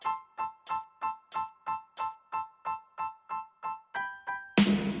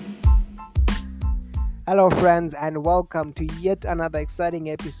Hello, friends, and welcome to yet another exciting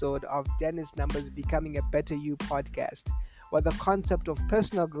episode of Dennis Numbers Becoming a Better You podcast, where the concept of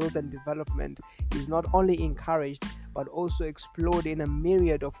personal growth and development is not only encouraged but also explored in a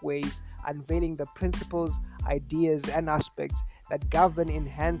myriad of ways, unveiling the principles, ideas, and aspects that govern,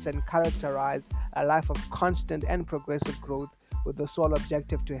 enhance, and characterize a life of constant and progressive growth, with the sole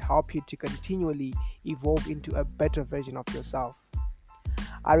objective to help you to continually evolve into a better version of yourself.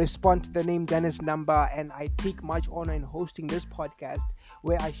 I respond to the name Dennis Number, and I take much honor in hosting this podcast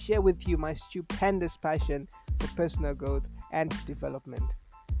where I share with you my stupendous passion for personal growth and development.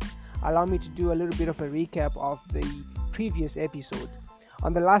 Allow me to do a little bit of a recap of the previous episode.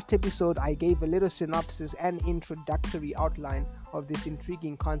 On the last episode, I gave a little synopsis and introductory outline of this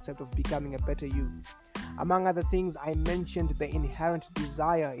intriguing concept of becoming a better you. Among other things, I mentioned the inherent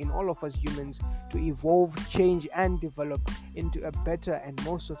desire in all of us humans to evolve, change, and develop into a better and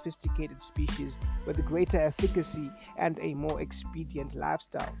more sophisticated species with greater efficacy and a more expedient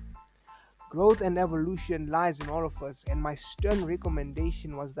lifestyle. Growth and evolution lies in all of us, and my stern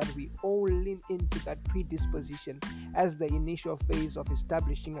recommendation was that we all lean into that predisposition as the initial phase of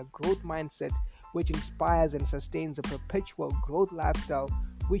establishing a growth mindset which inspires and sustains a perpetual growth lifestyle,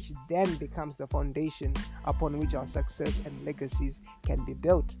 which then becomes the foundation upon which our success and legacies can be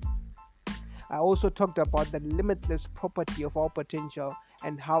built. I also talked about the limitless property of our potential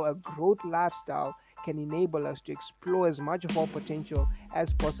and how a growth lifestyle can enable us to explore as much of our potential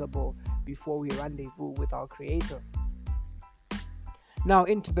as possible before we rendezvous with our Creator. Now,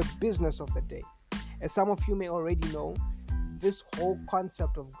 into the business of the day. As some of you may already know, this whole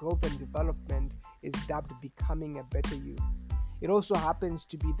concept of growth and development is dubbed Becoming a Better You. It also happens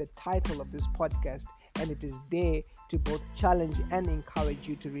to be the title of this podcast, and it is there to both challenge and encourage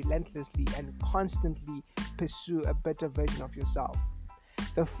you to relentlessly and constantly pursue a better version of yourself.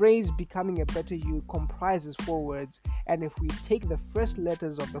 The phrase becoming a better you comprises four words, and if we take the first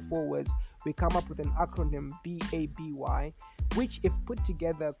letters of the four words, we come up with an acronym BABY, which, if put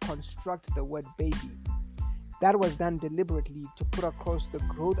together, construct the word baby. That was done deliberately to put across the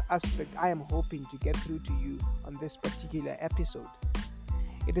growth aspect I am hoping to get through to you on this particular episode.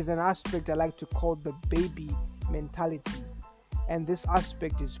 It is an aspect I like to call the baby mentality, and this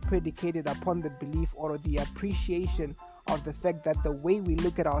aspect is predicated upon the belief or the appreciation of the fact that the way we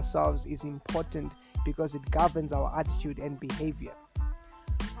look at ourselves is important because it governs our attitude and behavior.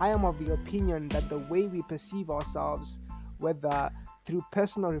 I am of the opinion that the way we perceive ourselves, whether through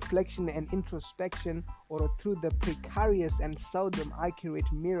personal reflection and introspection or through the precarious and seldom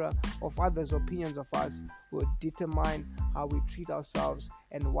accurate mirror of others' opinions of us, will determine how we treat ourselves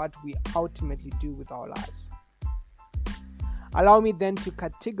and what we ultimately do with our lives. Allow me then to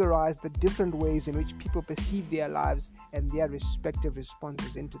categorize the different ways in which people perceive their lives and their respective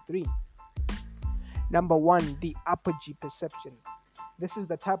responses into three. Number one, the apogee perception. This is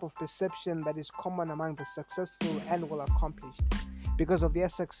the type of perception that is common among the successful and well accomplished. Because of their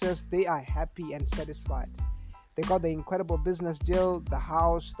success, they are happy and satisfied. They got the incredible business deal, the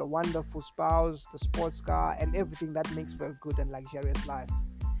house, the wonderful spouse, the sports car, and everything that makes for a good and luxurious life.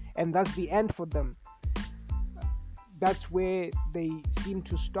 And that's the end for them. That's where they seem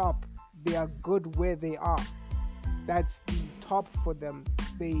to stop. They are good where they are. That's the top for them.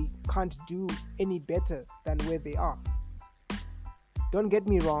 They can't do any better than where they are. Don't get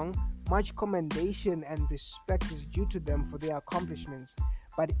me wrong, much commendation and respect is due to them for their accomplishments,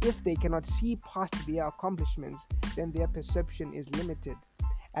 but if they cannot see past their accomplishments, then their perception is limited.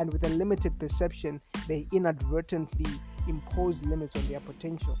 And with a limited perception, they inadvertently impose limits on their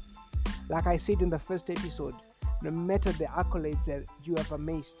potential. Like I said in the first episode, no matter the accolades that you have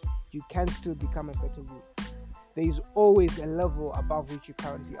amassed, you can still become a better you. There is always a level above which you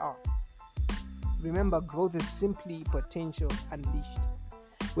currently are. Remember, growth is simply potential unleashed.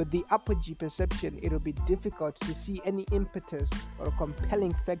 With the apogee perception, it will be difficult to see any impetus or a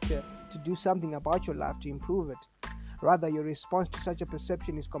compelling factor to do something about your life to improve it. Rather, your response to such a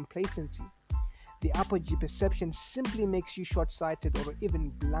perception is complacency. The apogee perception simply makes you short-sighted or even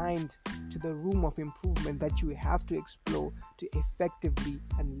blind to the room of improvement that you have to explore to effectively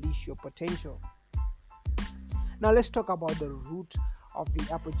unleash your potential. Now let's talk about the root of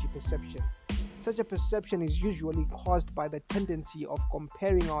the apogee perception. Such a perception is usually caused by the tendency of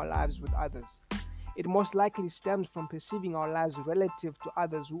comparing our lives with others. It most likely stems from perceiving our lives relative to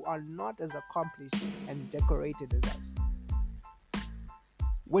others who are not as accomplished and decorated as us.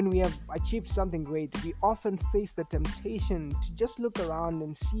 When we have achieved something great, we often face the temptation to just look around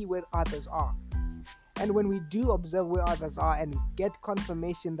and see where others are. And when we do observe where others are and get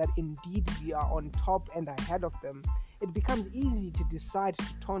confirmation that indeed we are on top and ahead of them, it becomes easy to decide to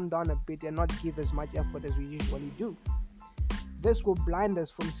tone down a bit and not give as much effort as we usually do. This will blind us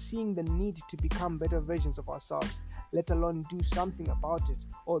from seeing the need to become better versions of ourselves, let alone do something about it,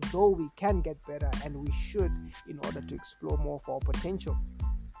 although we can get better and we should in order to explore more of our potential.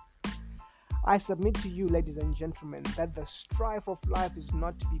 I submit to you, ladies and gentlemen, that the strive of life is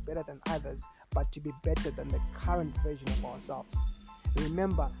not to be better than others, but to be better than the current version of ourselves.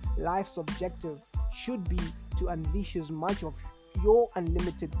 Remember, life's objective should be to unleash as much of your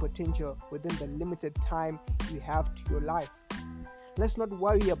unlimited potential within the limited time you have to your life. Let's not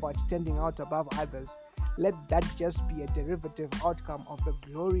worry about standing out above others. Let that just be a derivative outcome of the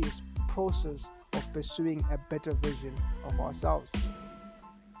glorious process of pursuing a better version of ourselves.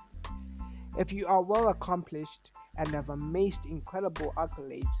 If you are well accomplished and have amassed incredible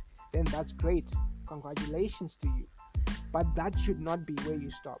accolades, then that's great. Congratulations to you. But that should not be where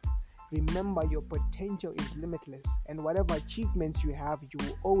you stop. Remember, your potential is limitless, and whatever achievements you have, you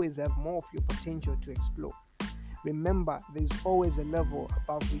will always have more of your potential to explore. Remember, there is always a level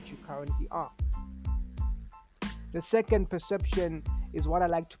above which you currently are. The second perception is what I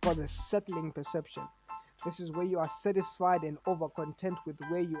like to call the settling perception. This is where you are satisfied and over-content with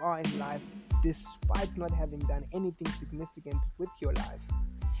where you are in life, despite not having done anything significant with your life.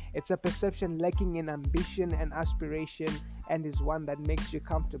 It's a perception lacking in ambition and aspiration, and is one that makes you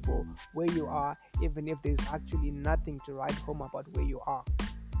comfortable where you are, even if there's actually nothing to write home about where you are.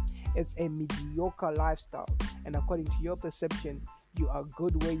 It's a mediocre lifestyle, and according to your perception, you are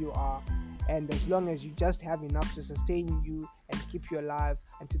good where you are, and as long as you just have enough to sustain you and keep you alive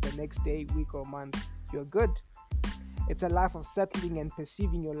until the next day, week, or month, you're good. It's a life of settling and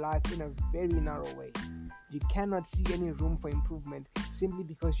perceiving your life in a very narrow way. You cannot see any room for improvement simply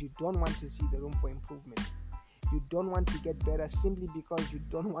because you don't want to see the room for improvement. You don't want to get better simply because you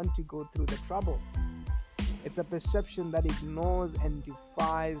don't want to go through the trouble. It's a perception that ignores and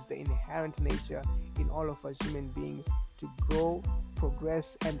defies the inherent nature in all of us human beings to grow,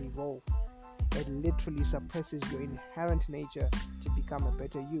 progress, and evolve. It literally suppresses your inherent nature to become a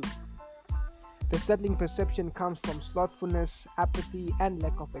better you. The settling perception comes from slothfulness, apathy, and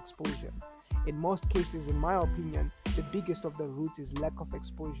lack of exposure. In most cases, in my opinion, the biggest of the roots is lack of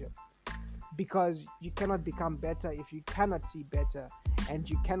exposure. Because you cannot become better if you cannot see better, and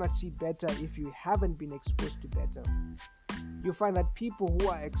you cannot see better if you haven't been exposed to better. You find that people who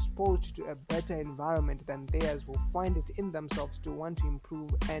are exposed to a better environment than theirs will find it in themselves to want to improve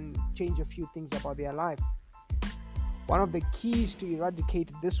and change a few things about their life. One of the keys to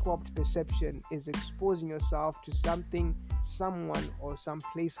eradicate this warped perception is exposing yourself to something, someone, or some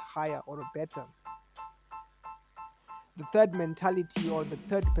place higher or better. The third mentality, or the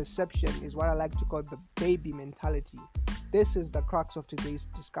third perception, is what I like to call the baby mentality. This is the crux of today's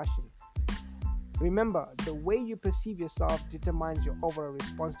discussion. Remember, the way you perceive yourself determines your overall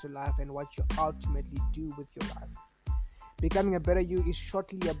response to life and what you ultimately do with your life. Becoming a better you is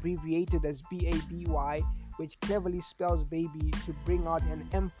shortly abbreviated as BABY, which cleverly spells baby to bring out and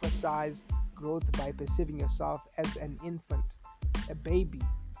emphasize growth by perceiving yourself as an infant, a baby.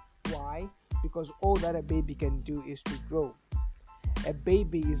 Why? Because all that a baby can do is to grow. A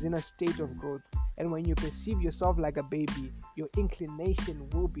baby is in a state of growth, and when you perceive yourself like a baby, your inclination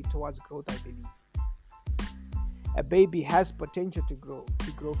will be towards growth, I believe. A baby has potential to grow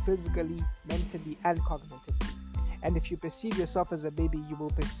physically, mentally, and cognitively. And if you perceive yourself as a baby, you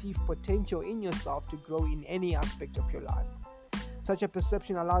will perceive potential in yourself to grow in any aspect of your life. Such a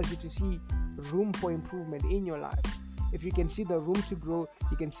perception allows you to see room for improvement in your life. If you can see the room to grow,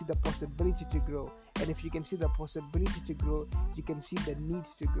 you can see the possibility to grow. And if you can see the possibility to grow, you can see the need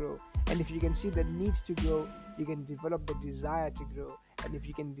to grow. And if you can see the need to grow, you can develop the desire to grow. And if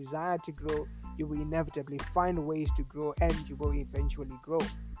you can desire to grow, you will inevitably find ways to grow, and you will eventually grow.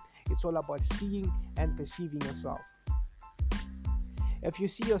 It's all about seeing and perceiving yourself. If you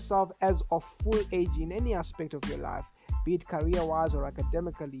see yourself as of full age in any aspect of your life, be it career-wise or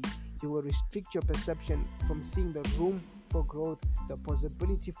academically, you will restrict your perception from seeing the room for growth, the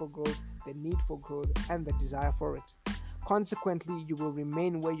possibility for growth, the need for growth, and the desire for it. Consequently, you will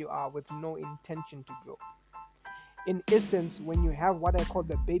remain where you are with no intention to grow. In essence, when you have what I call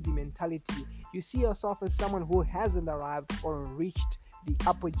the baby mentality, you see yourself as someone who hasn't arrived or reached the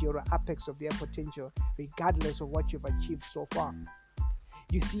apogee or apex of their potential, regardless of what you've achieved so far.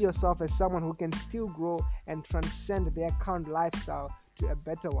 You see yourself as someone who can still grow and transcend their current lifestyle to a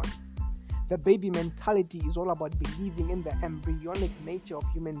better one. The baby mentality is all about believing in the embryonic nature of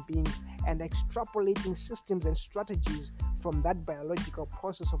human beings and extrapolating systems and strategies from that biological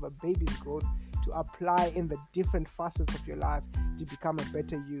process of a baby's growth to apply in the different facets of your life to become a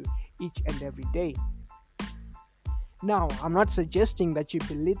better you each and every day. Now, I'm not suggesting that you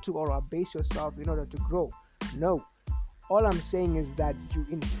belittle or abase yourself in order to grow. No. All I'm saying is that you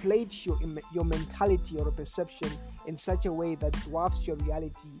inflate your mentality or perception in such a way that dwarfs your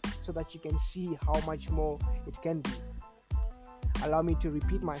reality so that you can see how much more it can be. Allow me to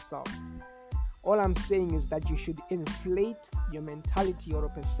repeat myself. All I'm saying is that you should inflate your mentality or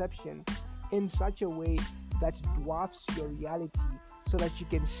perception in such a way that dwarfs your reality so that you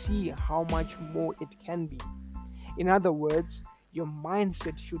can see how much more it can be. In other words, your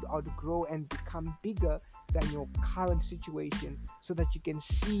mindset should outgrow and become bigger than your current situation so that you can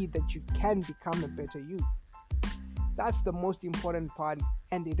see that you can become a better you. That's the most important part,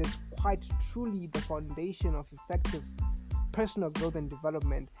 and it is quite truly the foundation of effective personal growth and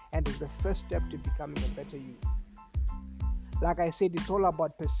development, and is the first step to becoming a better you. Like I said, it's all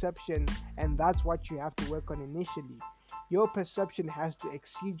about perception, and that's what you have to work on initially. Your perception has to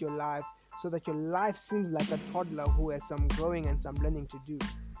exceed your life so that your life seems like a toddler who has some growing and some learning to do.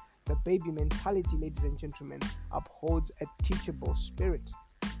 The baby mentality, ladies and gentlemen, upholds a teachable spirit.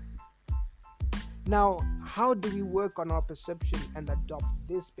 Now, how do we work on our perception and adopt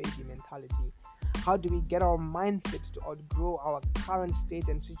this baby mentality? How do we get our mindset to outgrow our current state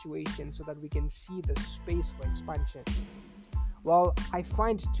and situation so that we can see the space for expansion? Well, I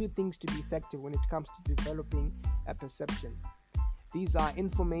find two things to be effective when it comes to developing a perception. These are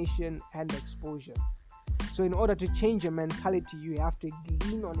information and exposure. So in order to change your mentality, you have to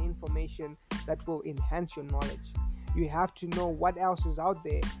glean on information that will enhance your knowledge. You have to know what else is out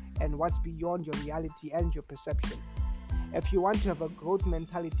there and what's beyond your reality and your perception. If you want to have a growth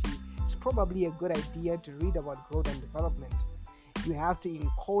mentality, it's probably a good idea to read about growth and development. You have to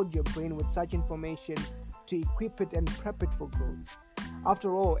encode your brain with such information to equip it and prep it for growth.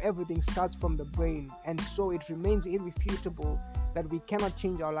 After all, everything starts from the brain, and so it remains irrefutable that we cannot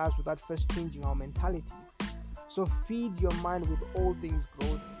change our lives without first changing our mentality. So feed your mind with all things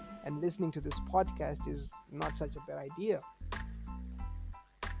growth, and listening to this podcast is not such a bad idea.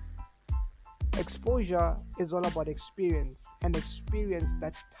 Exposure is all about experience, and experience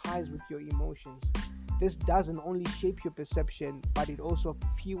that ties with your emotions. This doesn't only shape your perception, but it also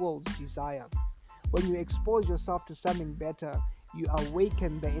fuels desire. When you expose yourself to something better, you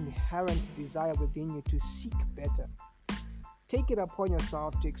awaken the inherent desire within you to seek better. Take it upon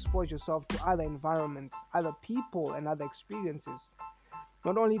yourself to expose yourself to other environments, other people, and other experiences.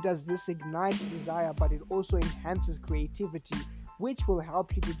 Not only does this ignite desire, but it also enhances creativity, which will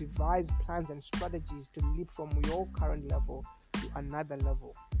help you to devise plans and strategies to leap from your current level to another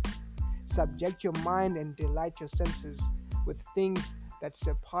level. Subject your mind and delight your senses with things that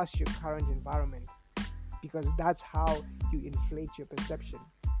surpass your current environment, because that's how you inflate your perception.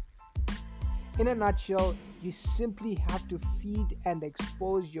 In a nutshell, you simply have to feed and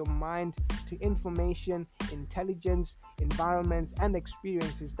expose your mind to information, intelligence, environments, and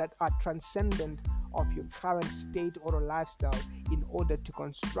experiences that are transcendent of your current state or a lifestyle in order to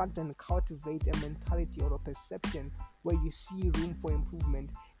construct and cultivate a mentality or a perception where you see room for improvement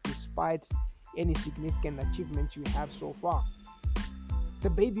despite any significant achievements you have so far. The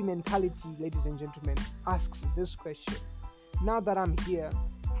baby mentality, ladies and gentlemen, asks this question: now that I'm here,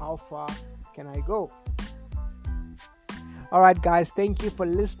 how far can I go? Alright guys, thank you for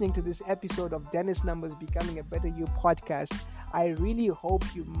listening to this episode of Dennis Numbers Becoming a Better You podcast. I really hope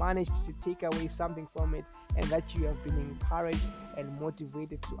you managed to take away something from it and that you have been encouraged and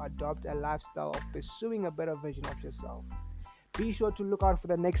motivated to adopt a lifestyle of pursuing a better version of yourself. Be sure to look out for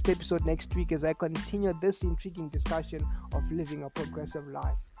the next episode next week as I continue this intriguing discussion of living a progressive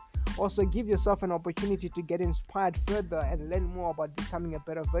life. Also, give yourself an opportunity to get inspired further and learn more about becoming a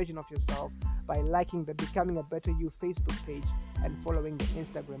better version of yourself by liking the Becoming a Better You Facebook page and following the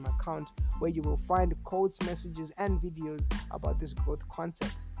Instagram account, where you will find quotes, messages, and videos about this growth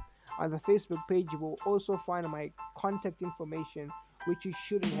concept. On the Facebook page, you will also find my contact information, which you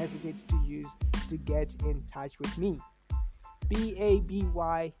shouldn't hesitate to use to get in touch with me.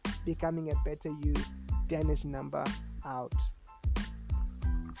 BABY, Becoming a Better You, Dennis Number out.